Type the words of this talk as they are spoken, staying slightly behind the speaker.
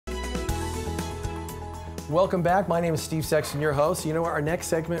Welcome back. My name is Steve Sexton, your host. You know, our next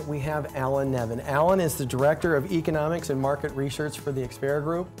segment, we have Alan Nevin. Alan is the Director of Economics and Market Research for the Xpera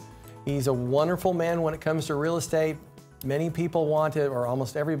Group. He's a wonderful man when it comes to real estate. Many people want to, or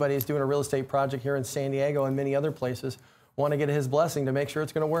almost everybody is doing a real estate project here in San Diego and many other places, want to get his blessing to make sure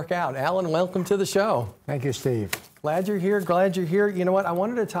it's going to work out. Alan, welcome to the show. Thank you, Steve. Glad you're here, glad you're here. You know what, I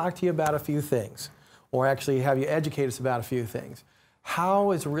wanted to talk to you about a few things, or actually have you educate us about a few things. How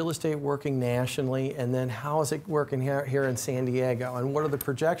is real estate working nationally, and then how is it working here in San Diego, and what are the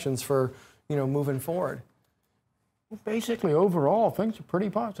projections for, you know, moving forward? Well, basically, overall, things are pretty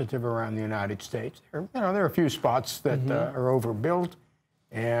positive around the United States. There are a few spots that are overbuilt,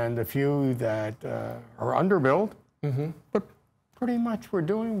 and a few that are underbuilt, but pretty much we're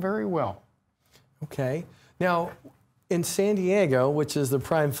doing very well. Okay. Now, in San Diego, which is the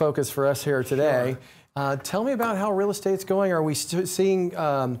prime focus for us here today, tell me about how real estate's going. Are we seeing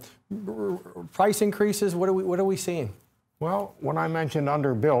price increases? What are we seeing? Well, when I mentioned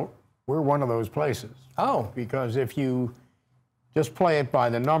underbuilt, we're one of those places. Oh. Because if you just play it by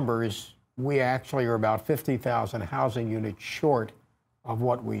the numbers, we actually are about 50,000 housing units short of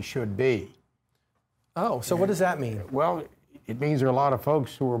what we should be. Oh, so what does that mean? Well, it means there are a lot of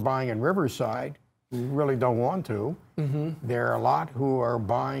folks who are buying in Riverside who really don't want to. There are a lot who are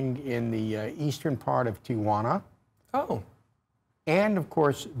buying in the eastern part of Tijuana. Oh. And, of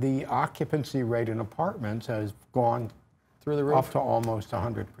course, the occupancy rate in apartments has gone through the roof, up to almost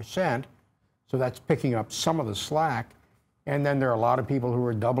 100%. So that's picking up some of the slack. And then there are a lot of people who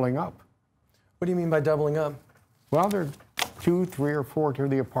are doubling up. What do you mean by doubling up? Well, there are 2, 3, or 4 to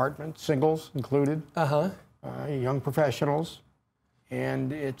the apartment, singles included, young professionals.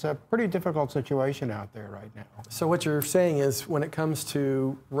 And it's a pretty difficult situation out there right now. So what you're saying is when it comes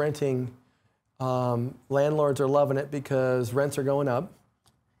to renting, landlords are loving it because rents are going up.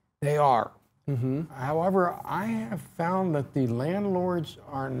 They are. However, I have found that the landlords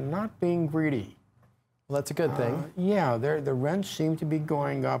are not being greedy. Well, that's a good thing. Yeah, the rents seem to be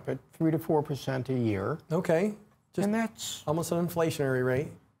going up at 3 to 4% a year. Okay. And that's almost an inflationary rate.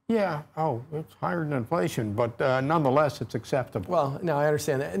 Yeah, it's higher than inflation, but nonetheless, it's acceptable. Well, no, I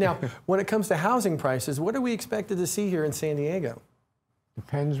understand that. Now, when it comes to housing prices, what are we expected to see here in San Diego?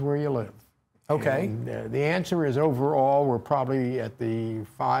 Depends where you live. Okay. And, the answer is overall, we're probably at the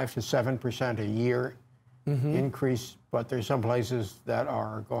 5 to 7% a year increase, but there's some places that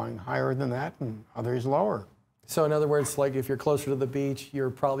are going higher than that and others lower. So in other words, like if you're closer to the beach,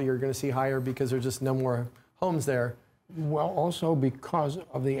 you're going to see higher because there's just no more homes there. Well, also because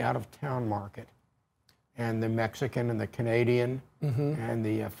of the out-of-town market and the Mexican and the Canadian and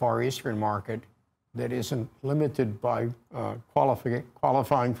the Far Eastern market that isn't limited by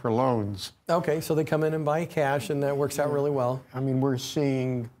qualifying for loans. Okay, so they come in and buy cash, and that works out really well. I mean, we're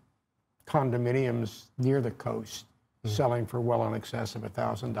seeing condominiums near the coast selling for well in excess of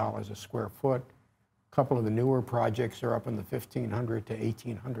 $1,000 a square foot. A couple of the newer projects are up in the 1,500 to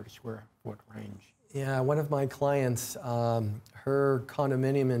 1,800 square foot range. Yeah, one of my clients, her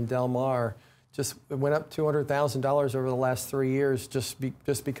condominium in Del Mar just went up $200,000 over the last 3 years just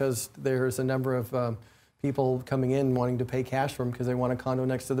because there's a number of people coming in wanting to pay cash for them because they want a condo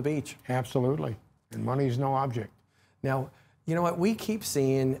next to the beach. Absolutely, and money's no object. Now, you know what, we keep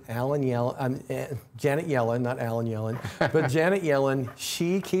seeing Janet Yellen, not Alan Yellen, but Janet Yellen,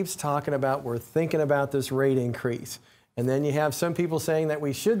 she keeps talking about we're thinking about this rate increase. And then you have some people saying that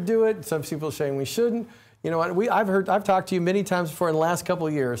we should do it, some people saying we shouldn't. You know what? I've talked to you many times before in the last couple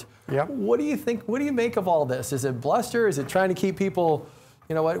of years. Yep. What do you think? What do you make of all this? Is it bluster? Is it trying to keep people?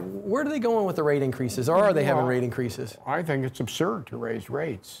 You know what? Where are they going with the rate increases, or are they having rate increases? I think it's absurd to raise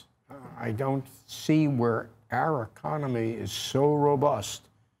rates. I don't see where our economy is so robust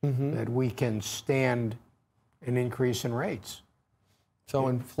that we can stand an increase in rates. So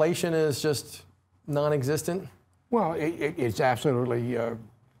inflation is just non-existent? Well, it's absolutely,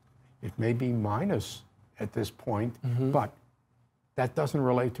 it may be minus at this point, but that doesn't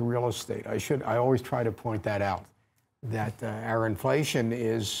relate to real estate. I always try to point that out, that our inflation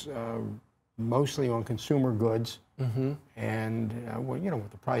is mostly on consumer goods, and well, you know,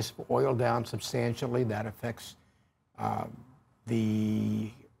 with the price of oil down substantially, that affects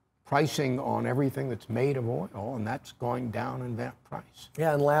the pricing on everything that's made of oil, and that's going down in that price.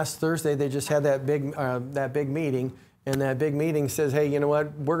 Yeah, and last Thursday they just had that big meeting, and that big meeting says, hey, you know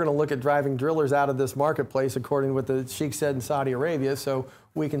what, we're going to look at driving drillers out of this marketplace according to what the Sheikh said in Saudi Arabia, so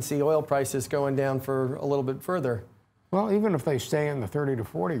we can see oil prices going down for a little bit further. Well, even if they stay in the 30 to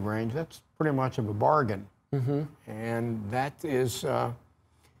 40 range, that's pretty much of a bargain. And that is an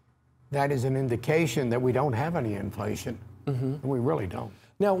indication that we don't have any inflation. And we really don't.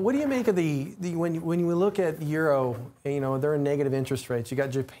 Now, what do you make of when you look at Euro, they're in negative interest rates. You got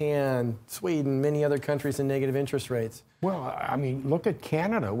Japan, Sweden, many other countries in negative interest rates. Well, I mean, look at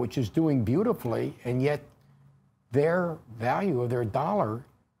Canada, which is doing beautifully, and yet their value of their dollar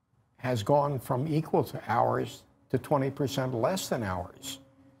has gone from equal to ours to 20% less than ours.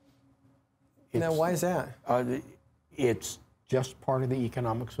 Now, why is that? It's just part of the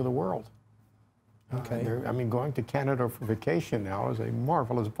economics of the world. Okay. I mean, going to Canada for vacation now is a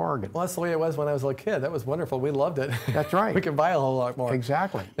marvelous bargain. Well, that's the way it was when I was a little kid. That was wonderful. We loved it. That's right. We could buy a whole lot more.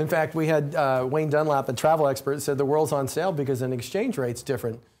 Exactly. In fact, we had Wayne Dunlap, a travel expert, said the world's on sale because an exchange rate's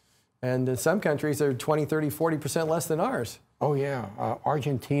different. And in some countries, they're 20, 30, 40% less than ours. Oh, yeah.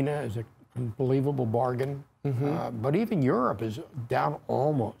 Argentina is an unbelievable bargain. But even Europe is down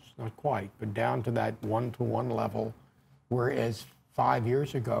almost, not quite, but down to that 1-to-1 level, whereas 5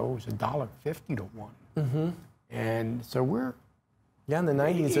 years ago, it was $1.50 to 1. And so we're... Yeah, in the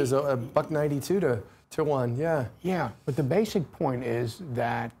 90s, there's a $1.92 to 1, yeah. Yeah, but the basic point is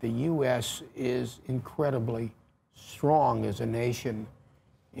that the U.S. is incredibly strong as a nation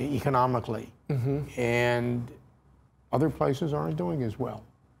economically, and other places aren't doing as well.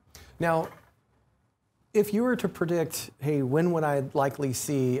 Now, if you were to predict, hey, when would I likely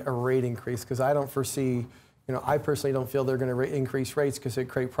see a rate increase? Because I don't foresee, I personally don't feel they're going to increase rates because it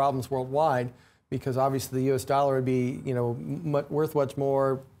create problems worldwide. Because obviously the U.S. dollar would be, worth much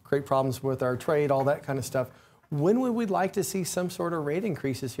more, create problems with our trade, all that kind of stuff. When would we like to see some sort of rate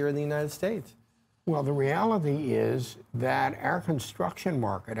increases here in the United States? Well, the reality is that our construction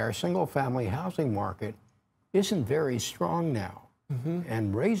market, our single-family housing market, isn't very strong now.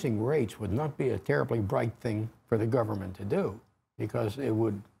 And raising rates would not be a terribly bright thing for the government to do, because it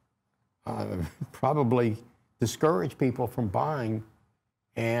would probably discourage people from buying.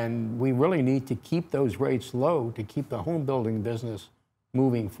 And we really need to keep those rates low to keep the home building business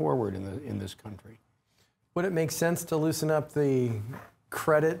moving forward in this country. Would it make sense to loosen up the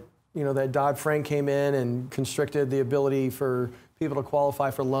credit? That Dodd-Frank came in and constricted the ability for people to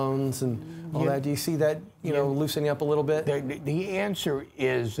qualify for loans and all that. Do you see that, loosening up a little bit? The answer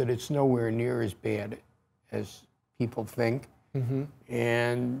is that it's nowhere near as bad as people think.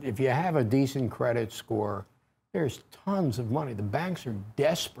 And if you have a decent credit score, there's tons of money. The banks are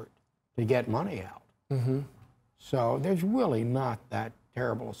desperate to get money out. So there's really not that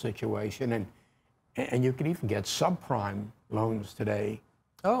terrible a situation. And you can even get subprime loans today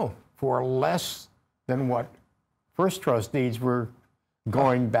for less than what First Trust needs were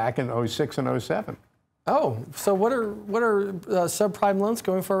going back in 06 and 07. Oh, so what are subprime loans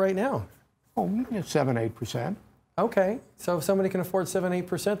going for right now? Oh, you can get 7-8%. Okay, so if somebody can afford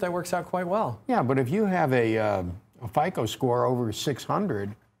 7-8%, that works out quite well. Yeah, but if you have a FICO score over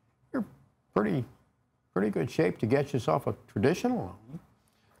 600, you're pretty good shape to get yourself a traditional loan.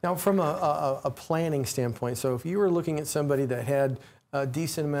 Now, from a planning standpoint, so if you were looking at somebody that had a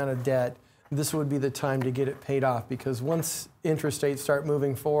decent amount of debt, this would be the time to get it paid off, because once interest rates start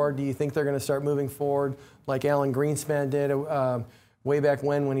moving forward, do you think they're going to start moving forward like Alan Greenspan did way back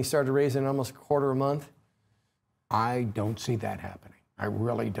when he started raising almost a quarter a month? I don't see that happening. I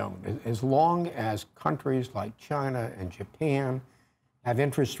really don't. As long as countries like China and Japan have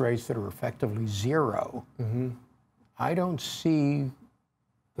interest rates that are effectively zero, I don't see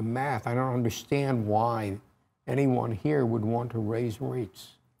the math. I don't understand why anyone here would want to raise rates.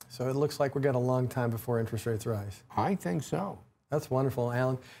 So it looks like we've got a long time before interest rates rise. I think so. That's wonderful,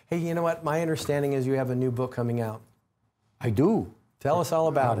 Alan. Hey, you know what? My understanding is you have a new book coming out. I do. Tell us all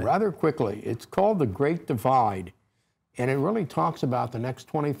about it. Rather quickly. It's called The Great Divide, and it really talks about the next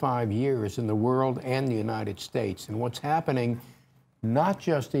 25 years in the world and the United States and what's happening not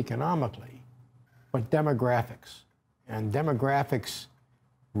just economically, but demographics. And demographics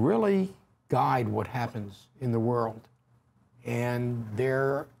really guide what happens in the world. And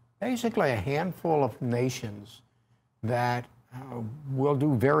they're basically a handful of nations that will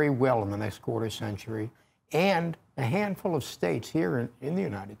do very well in the next quarter century, and a handful of states here in the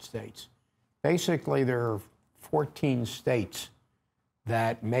United States. Basically, there are 14 states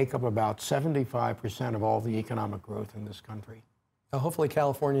that make up about 75% of all the economic growth in this country. Hopefully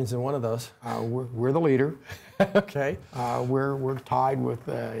California's in one of those. We're the leader. Okay. We're tied with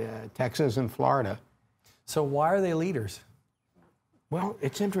Texas and Florida. So why are they leaders? Well,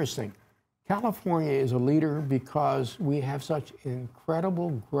 it's interesting. California is a leader because we have such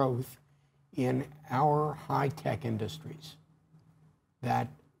incredible growth in our high-tech industries that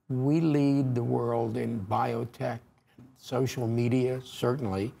we lead the world in biotech, social media,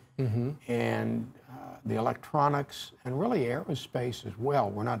 certainly, and the electronics, and really aerospace as well.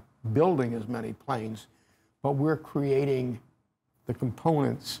 We're not building as many planes, but we're creating the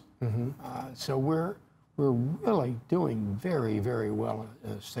components. So we're really doing very, very well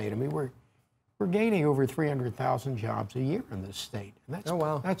in the state. I mean, we're gaining over 300,000 jobs a year in this state. And that's, oh,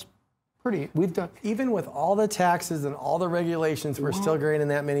 wow. That's pretty, we've done. Even with all the taxes and all the regulations, we're still gaining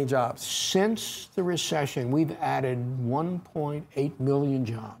that many jobs. Since the recession, we've added 1.8 million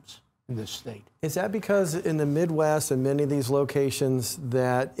jobs in this state. Is that because in the Midwest and many of these locations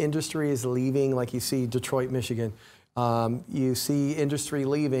that industry is leaving, like you see Detroit, Michigan, you see industry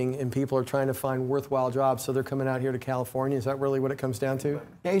leaving and people are trying to find worthwhile jobs, so they're coming out here to California? Is that really what it comes down to?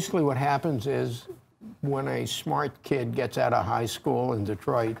 Basically what happens is when a smart kid gets out of high school in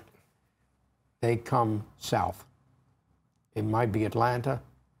Detroit, they come south. It might be Atlanta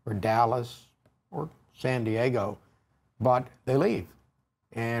or Dallas or San Diego, but they leave.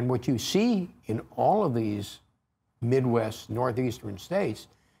 And what you see in all of these Midwest, northeastern states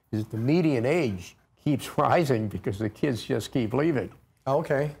is the median age keeps rising because the kids just keep leaving.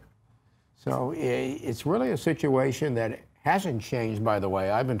 Okay. So it's really a situation that hasn't changed, by the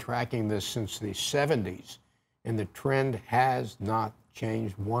way. I've been tracking this since the 70s, and the trend has not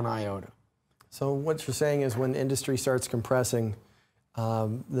changed one iota. So what you're saying is when industry starts compressing,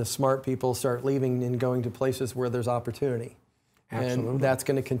 the smart people start leaving and going to places where there's opportunity. Absolutely. And that's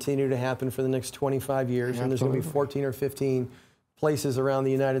going to continue to happen for the next 25 years. Absolutely. And there's going to be 14 or 15 places around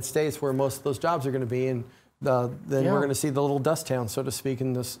the United States where most of those jobs are going to be. And then we're going to see the little dust towns, so to speak,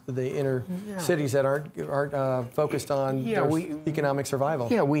 in the inner cities that aren't focused on economic survival.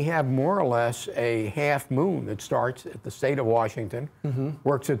 Yeah, we have more or less a half moon that starts at the state of Washington,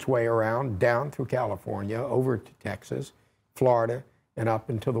 works its way around, down through California, over to Texas, Florida, and up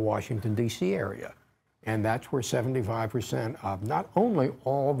into the Washington, D.C. area. And that's where 75% of not only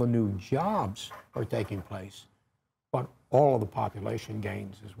all the new jobs are taking place, but all of the population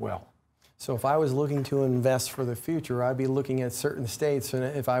gains as well. So if I was looking to invest for the future, I'd be looking at certain states, and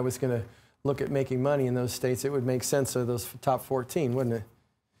if I was going to look at making money in those states, it would make sense of those top 14, wouldn't it?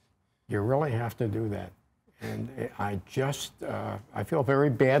 You really have to do that. And I feel very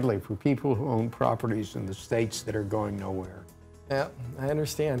badly for people who own properties in the states that are going nowhere. Yeah, I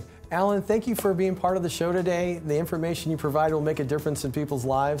understand. Alan, thank you for being part of the show today. The information you provide will make a difference in people's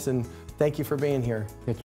lives, and thank you for being here.